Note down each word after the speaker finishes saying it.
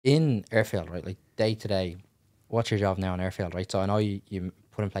In Airfield, right, like day to day, what's your job now in Airfield, right? So I know you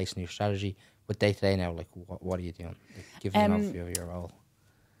put in place a new strategy, but day to day now, like what are you doing? Like, give us an overview of your role.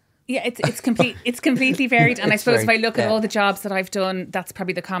 Yeah, it's completely varied. And I suppose if I look at yeah. all the jobs that I've done, that's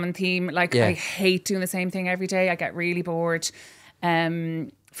probably the common theme. Like Yeah. I hate doing the same thing every day. I get really bored.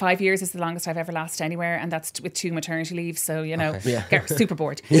 5 years is the longest I've ever lasted anywhere, and that's with 2 maternity leaves. So, you know, Okay. Yeah. get super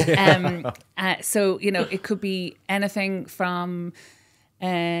bored. So, you know, it could be anything from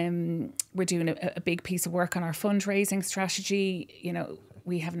we're doing a big piece of work on our fundraising strategy. You know,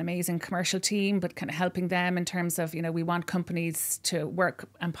 we have an amazing commercial team, but kind of helping them in terms of, you know, we want companies to work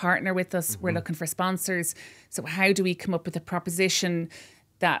and partner with us. We're looking for sponsors. So how do we come up with a proposition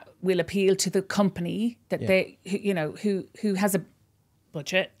that will appeal to the company that they, you know, who has a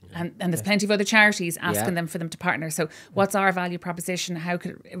budget, and there's plenty of other charities asking them for them to partner. So what's our value proposition? How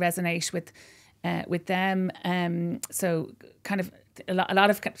could it resonate with them? So kind of a lot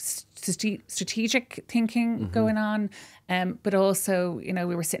of strategic thinking going on, but also, you know,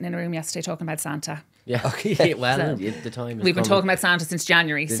 we were sitting in a room yesterday talking about Santa. Yeah, okay. Well, the time is We've been talking about Santa since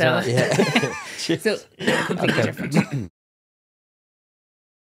January, so so completely different.